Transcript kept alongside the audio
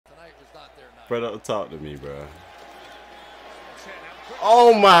Brother, talk to me, bro.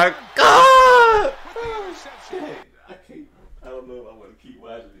 Oh my God! Oh, shit. I don't know if I want to keep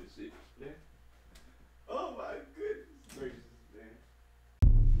watching this shit. Man. Oh my goodness gracious, man.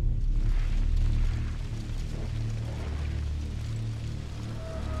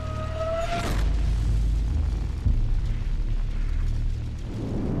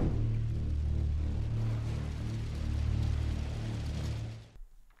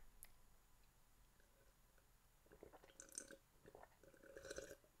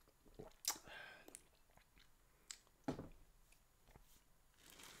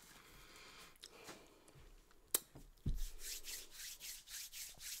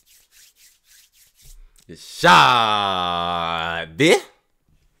 Shot, bitch.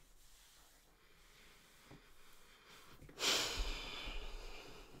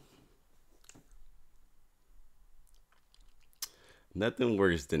 Nothing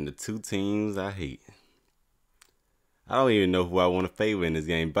worse than the two teams I hate. I don't even know who I want to favor in this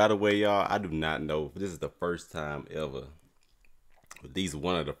game. By the way, y'all, I do not know. This is the first time ever. At least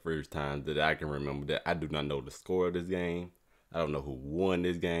one of the first times that I can remember that I do not know the score of this game. I don't know who won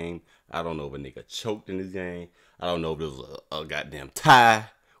this game. I don't know if a nigga choked in this game. I don't know if it was a goddamn tie,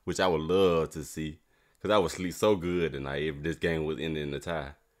 which I would love to see. Because I would sleep so good tonight if this game was ending in a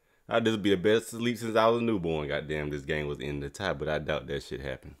tie. I'd just be the best sleep since I was a newborn. Goddamn, this game was in the tie, but I doubt that shit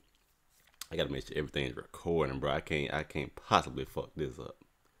happened. I gotta make sure everything's recording, bro. I can't possibly fuck this up.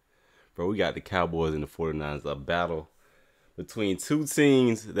 Bro, we got the Cowboys and the 49ers, a battle between two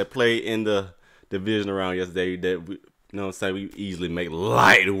teams that played in the division around yesterday that we, you know what I'm saying, we easily make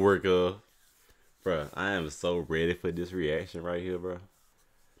light work of. Bro, I am so ready for this reaction right here, bro.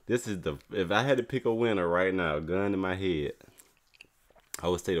 This is the, if I had to pick a winner right now, gun in my head, I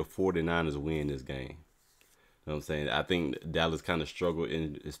would say the 49ers win this game. You know what I'm saying? I think Dallas kind of struggled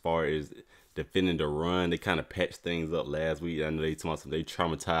in as far as defending the run. They kind of patched things up last week. I know they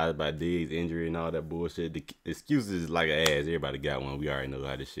traumatized by Diggs' injury and all that bullshit. The excuses is like an ass. Everybody got one. We already know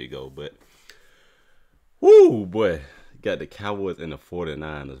how this shit go. But, whoo, boy. Got the Cowboys and the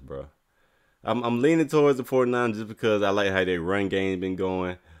 49ers, bro. I'm leaning towards the 49ers just because I like how their run game been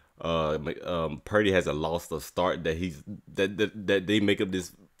going. Purdy hasn't lost a start that they make up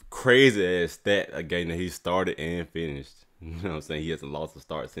this crazy ass stat a game that he started and finished. You know what I'm saying? He hasn't lost a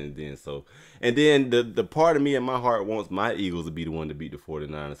start since then. So, and then the part of me in my heart wants my Eagles to be the one to beat the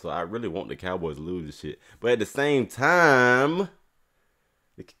 49ers. So I really want the Cowboys to lose this shit. But at the same time,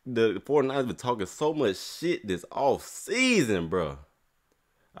 the 49ers been talking so much shit this off season, bro.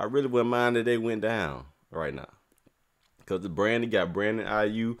 I really wouldn't mind that they went down right now. Because the Brandon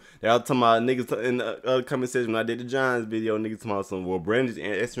IU. They all talking about niggas in the other comment section when I did the Giants video. Niggas talking about some, well, Brandon's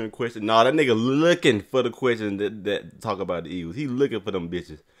answering questions. No, that nigga looking for the questions that talk about the Eagles. He looking for them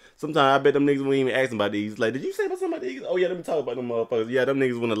bitches. Sometimes I bet them niggas wouldn't even ask about the Eagles. Like, did you say about something about the Eagles? Oh, yeah, let me talk about them motherfuckers. Yeah, them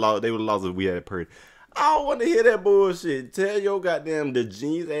niggas wouldn't have lost. They would have lost if we had Purdy. I don't want to hear that bullshit. Tell your goddamn the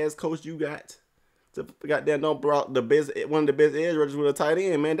genius ass coach you got to goddamn don't brought the best, one of the best edge rushers with a tight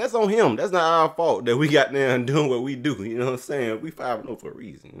end, man. That's on him. That's not our fault that we got there and doing what we do. You know what I'm saying? We 5-0 for a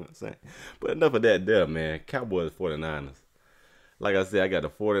reason. You know what I'm saying? But enough of that there, man. Cowboys 49ers. Like I said, I got the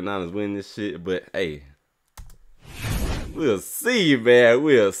 49ers winning this shit, but hey, we'll see, man.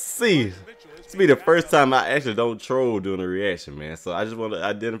 We'll see. This will be the first time I actually don't troll during the reaction, man. So I just want to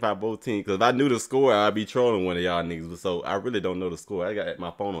identify both teams. Because if I knew the score, I'd be trolling one of y'all niggas. So I really don't know the score. I got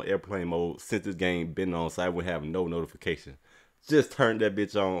my phone on airplane mode since this game been on, so I would have no notification. Just turn that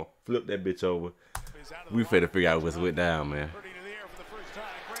bitch on, flip that bitch over. We finna figure out what's went down, man.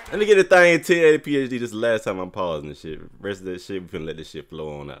 Let me get a thing in 1080 PhD. This is the last time I'm pausing this shit. The rest of that shit, we finna let this shit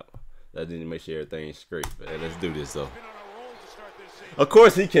flow on out. I need to make sure everything's straight. But hey, let's do this, though. Of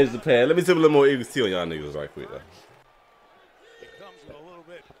course he catches the pass. Let me see a little more Eagles T on y'all niggas right quick, though.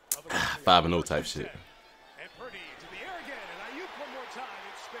 5-0 type shit.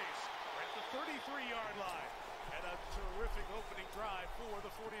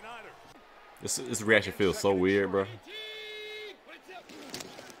 This reaction feels so weird, bro.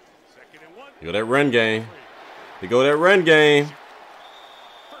 You go that run game. They go that run game.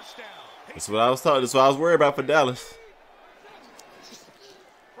 That's what I was talking. That's what I was worried about for Dallas.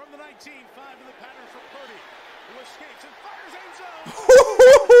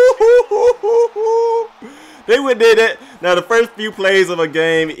 They would do that. Now, the first few plays of a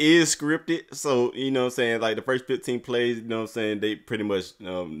game is scripted. So, you know what I'm saying? Like, the first 15 plays, you know what I'm saying? They pretty much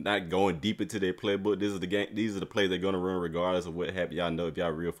not going deep into their playbook. This is the game. These are the plays they're going to run regardless of what happened. Y'all know, if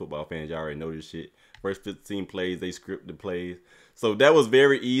y'all real football fans, y'all already know this shit. First 15 plays, they script the plays. So, that was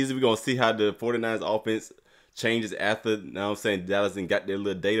very easy. We're going to see how the 49ers offense changes after, you know what I'm saying, Dallas didn't got their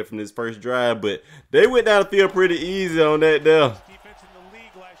little data from this first drive, but they went down the field pretty easy on that there. Defense in the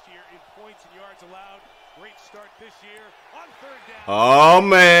league last year in points and yards allowed. Great start this year on third down. Oh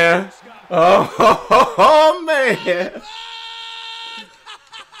man. Oh man.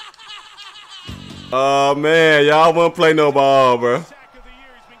 Oh man, y'all won't play no ball, bro.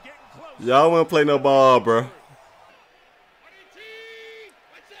 Y'all won't play no ball, bro.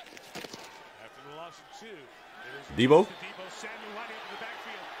 Debo?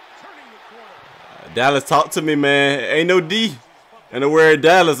 Dallas, talk to me, man. Ain't no D in the word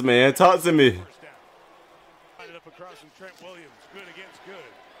Dallas, man. Talk to me.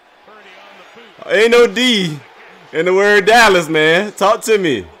 Ain't no D in the word Dallas, man. Talk to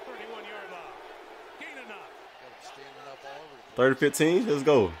me. 30-15. Let's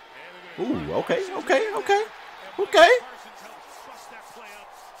go. Ooh, okay.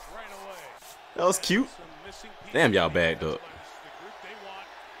 That was cute. Damn, y'all backed up.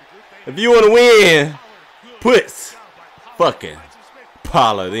 If you want to win, puts fucking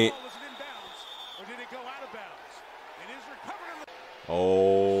Pollard in.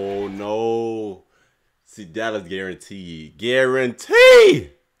 Oh, no. See, Dallas guaranteed. Guarantee.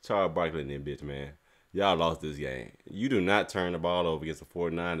 Charles Barkley in there, bitch, man. Y'all lost this game. You do not turn the ball over against the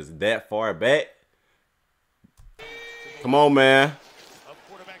 49ers that far back. Come on, man.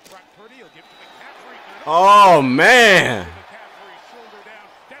 Oh, man.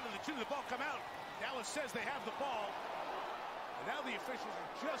 Dallas says they have the ball. And now the officials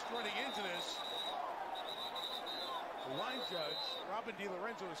are just running into this. The line judge, Robin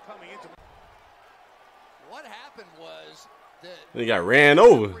DiLorenzo, is coming into. What happened was that he got ran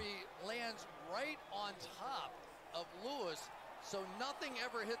over. Lands right on top of Lewis, so nothing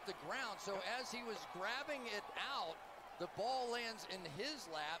ever hit the ground. So as he was grabbing it out, the ball lands in his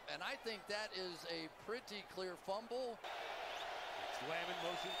lap, and I think that is a pretty clear fumble.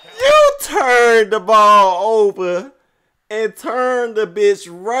 You turned the ball over and turned the bitch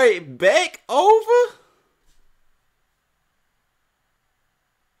right back over?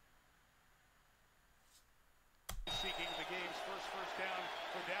 Seeking the game's first down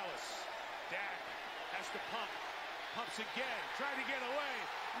for Dallas. Dak has to pump. Pumps again. Trying to get away.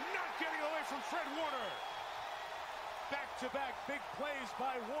 Not getting away from Fred Warner. Back-to-back big plays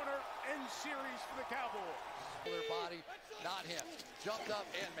by Warner. End series for the Cowboys. Their body, not him. Jumped up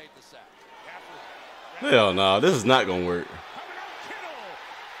and made the sack. Hell no, this is not gonna work.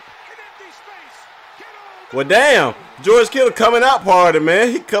 Well, damn, George Kittle coming out party,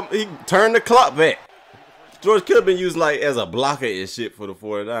 man. He turned the clock back. George Kittle been used like as a blocker and shit for the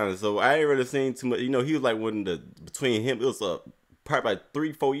 49ers, so I ain't really seen too much. You know, he was like one of the between him. It was probably like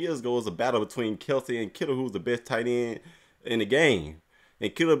 3-4 years ago. It was a battle between Kelsey and Kittle, who was the best tight end in the game.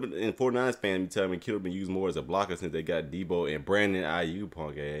 And Kittle, and 49ers fan, tell me Kittle been used more as a blocker since they got Debo and Brandon IU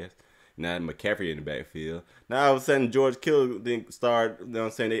punk ass. Now McCaffrey in the backfield. Now all of a sudden George Kittle didn't start, you know what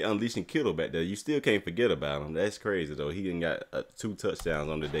I'm saying, they unleashing Kittle back there. You still can't forget about him. That's crazy though. He done got 2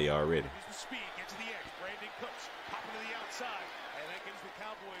 touchdowns on the day already. The speed, get to the edge. Brandon Cooks popping to the outside. And that gives the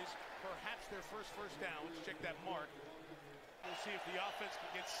Cowboys perhaps their first down. Let's check that mark. We'll see if the offense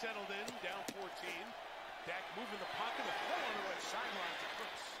can get settled in. Down 14. Dak moving the pocket, the throw on the right sideline to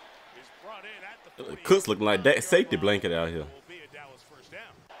Cooks is brought in at the 40. Cooks looking like that safety blanket out here.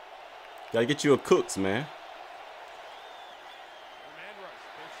 Gotta get you a Cooks, man.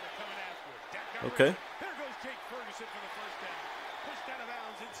 Okay.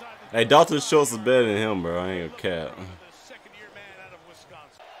 Hey, Dalton Schultz is better than him, bro. I ain't gonna cap.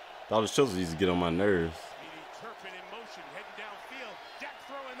 Dalton Schultz used to get on my nerves.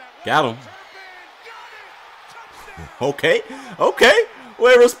 Got him. Okay.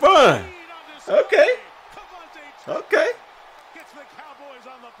 Way to respond. Okay. Gets the Cowboys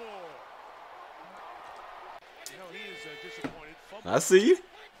on the board. You know, he is disappointed. I see you.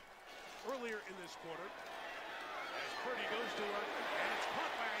 Earlier in this quarter, as Purdy goes to work, and it's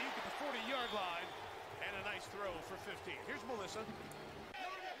caught by Ayuk at the 40-yard line, and a nice throw for 15. Here's Melissa.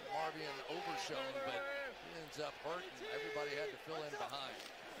 Marvian overshown, but he ends up hurt, and everybody had to fill in behind.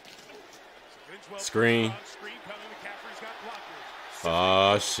 Screen.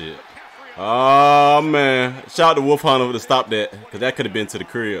 Oh, shit. Oh, man. Shout out to Wolf Hunter to stop that, because that could have been to the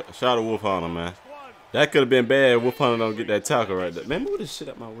crib. Shout out to Wolf Hunter, man. That could have been bad. Wolf Hunter don't get that tackle right there. Man, move this shit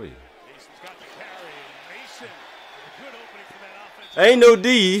out my way. Ain't no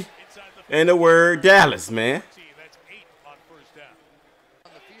D in the word Dallas, man.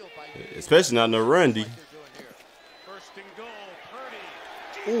 Especially not in the run D.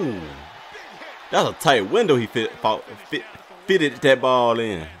 Ooh. That was a tight window he fitted that ball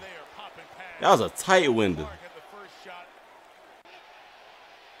in. That was a tight window.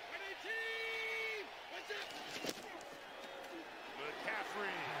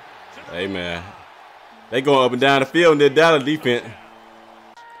 Hey, man. They going up and down the field in their Dallas defense.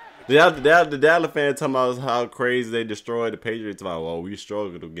 The Dallas fans talking about how crazy they destroyed the Patriots. About, well, we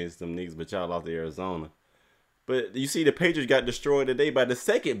struggled against them niggas, but y'all lost to Arizona. But you see, the Patriots got destroyed today by the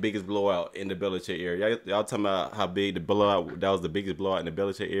second biggest blowout in the Belichick era. Y'all talking about how big the blowout, that was the biggest blowout in the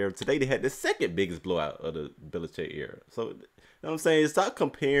Belichick era. Today they had the second biggest blowout of the Belichick era. So, you know what I'm saying? Stop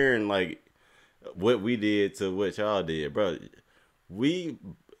comparing, like, what we did to what y'all did, bro. We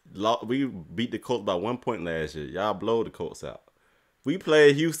beat the Colts by 1 point last year. Y'all blow the Colts out. We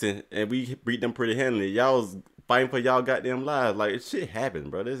played Houston, and we beat them pretty handily. Y'all was fighting for y'all goddamn lives. Like, shit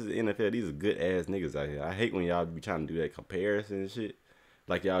happened, bro. This is the NFL. These are good-ass niggas out here. I hate when y'all be trying to do that comparison and shit.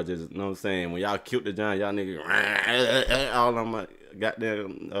 Like, y'all just, you know what I'm saying? When y'all killed the Giants, y'all niggas all on my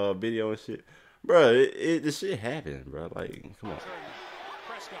goddamn video and shit. Bro, this shit happened, bro. Like, come on.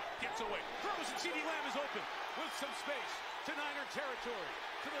 Prescott gets away. Throws and CD Lamb is open with some space to Niner territory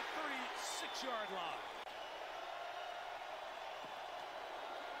to the 36-yard line.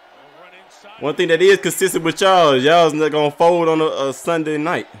 One thing that is consistent with y'all's not gonna fold on a Sunday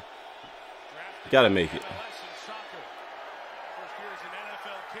night. Gotta make it.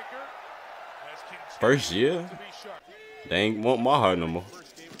 First year? They ain't want my heart no more.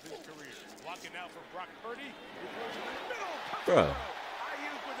 Bro,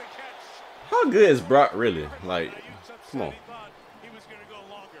 how good is Brock really? Like, come on.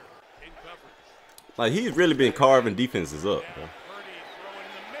 Like, he's really been carving defenses up, bro.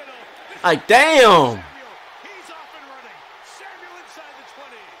 Like, damn! He's off and running. Samuel inside the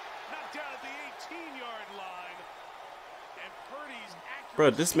 20. Knocked down at the 18-yard line. And Purdy's accuracy.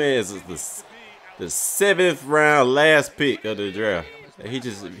 Bro, this man is the 7th round last pick of the draft.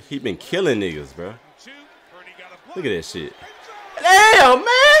 He been killing niggas, bro. Look at that shit. Damn,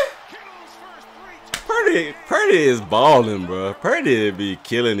 man! Purdy is balling, bro. Purdy be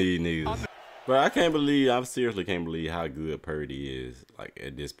killing these niggas. But I seriously can't believe how good Purdy is, like,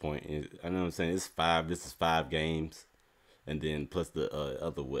 at this point. I know what I'm saying. This is 5 games. And then plus the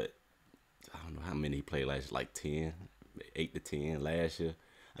other, what? I don't know how many he played last year, like 10, 8 to 10 last year.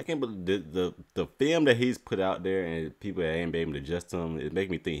 I can't believe the film that he's put out there and people that ain't been able to adjust to him, it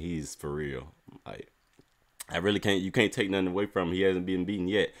make me think he's for real. Like, I really can't, you can't take nothing away from him. He hasn't been beaten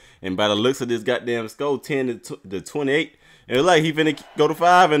yet. And by the looks of this goddamn score, 10 to 28, it's like he finna go to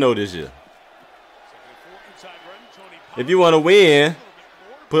 5-0 this year. If you want to win,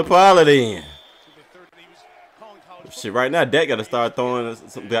 put Pollard in. Shit, right now, Dak got to start throwing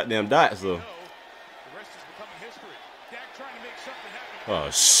some goddamn dots. So. Oh,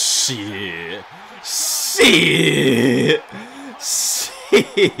 shit. Shit.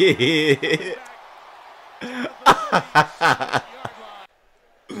 Shit.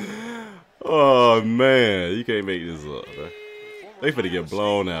 Oh, man. You can't make this up, bro. They finna get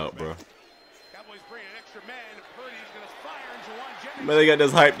blown out, bro. Man, they got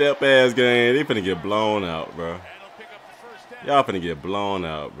this hyped up ass game. They finna get blown out, bro. Y'all finna get blown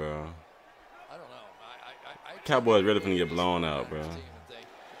out, bro. Cowboys really finna get blown out, bro.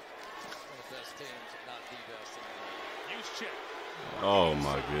 Oh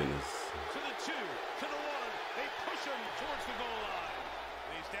my goodness. To the 2, to the 1. They push him towards the goal line.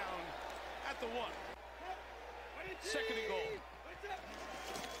 He's down at the 1. Second and goal.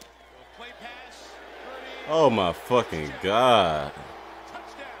 Play pass. Oh my fucking God.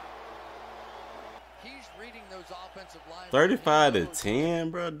 35 to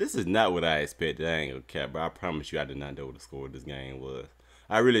 10, bro. This is not what I expected. I ain't gonna cap, bro. I promise you, I did not know what the score of this game was.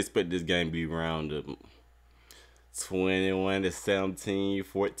 I really expect this game to be around 21 to 17,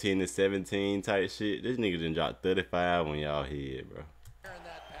 14 to 17 type shit. This nigga done dropped 35 on y'all head, bro.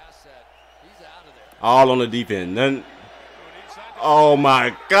 All on the defense. None. Oh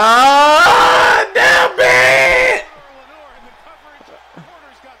my God! Damn it!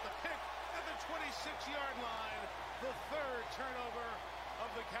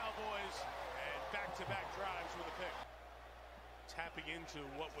 Cowboys and back-to-back drives with a pick. Tapping into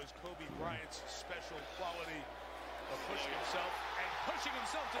what was Kobe Bryant's special quality of pushing himself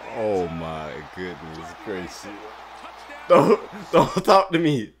to the oh my goodness gracious. Don't talk to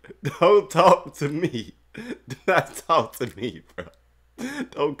me. Don't talk to me. Do not talk to me, bro.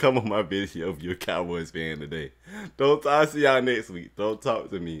 Don't come on my video if you're a Cowboys fan today. I'll see y'all next week. Don't talk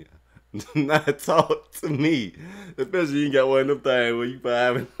to me. Do not talk to me. Especially you ain't got one of them things where you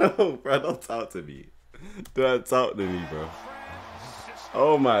 5-0, bro. Don't talk to me. Do not talk to me, bro.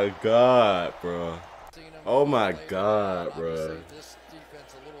 Oh my God, bro. Oh my God, bro. This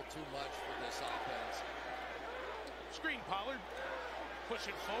defense a little too much for this offense. Screen Pollard.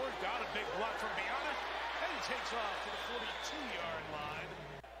 Pushing forward. Got a big block from beyond it. And he takes off to the 42-yard line.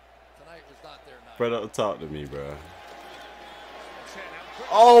 tonight was not their night. Bro, don't talk to me, bro.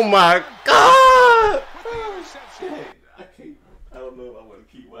 Oh my God! Oh, shit. I can't. I don't know if I want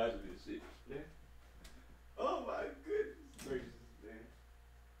to keep watching this shit, man. Oh my goodness gracious, man.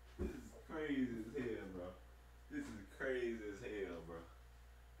 This is crazy as hell, bro. This is crazy as hell, bro.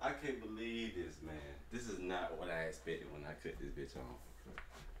 I can't believe this, man. This is not what I expected when I cut this bitch on.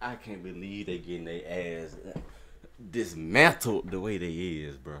 I can't believe they getting their ass dismantled the way they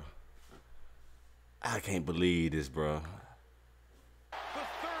is, bro. I can't believe this, bro. The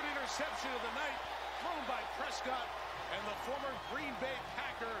third interception of the night thrown by Prescott, and the former Green Bay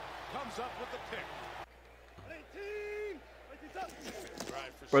Packer comes up with the pick.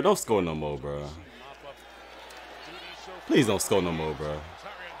 Bro, don't score no more, bro. Please don't score no more, bro.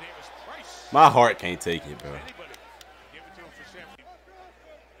 My heart can't take it, bro.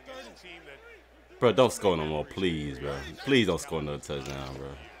 Bro, don't score no more, please, bro. Please don't score another touchdown, bro.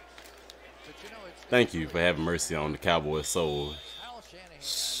 Thank you for having mercy on the Cowboys' soul.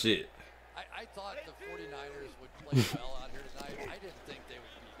 Shit. I thought the 49ers would play well out here tonight. I didn't think they would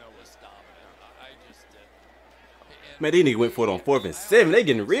be this dominant. I just didn't. Man, these niggas went for it on 4th and 7. They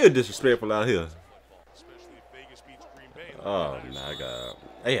getting real disrespectful out here. Oh my God.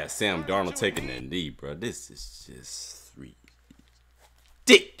 They had Sam Darnold taking the knee, bro. This is just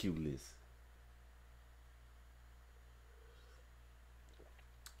ridiculous.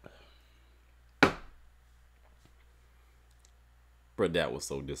 Bro, that was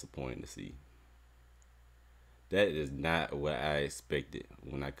so disappointing to see. That is not what I expected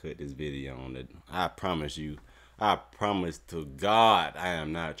when I cut this video on it. I promise you, I promise to God, I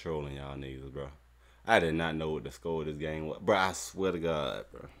am not trolling y'all niggas, bro. I did not know what the score of this game was. Bro, I swear to God,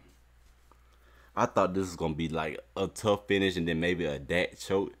 bro. I thought this was going to be like a tough finish and then maybe a Dak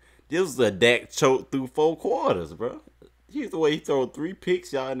choke. This was a Dak choke through 4 quarters, bro. Here's the way he threw 3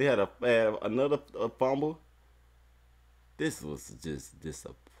 picks, y'all, and they had another fumble. This was just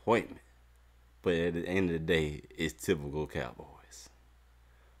disappointment. But at the end of the day, it's typical Cowboys.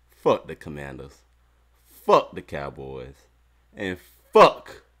 Fuck the Commanders. Fuck the Cowboys. And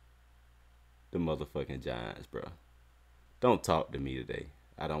fuck the motherfucking Giants, bro. Don't talk to me today.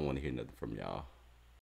 I don't want to hear nothing from y'all.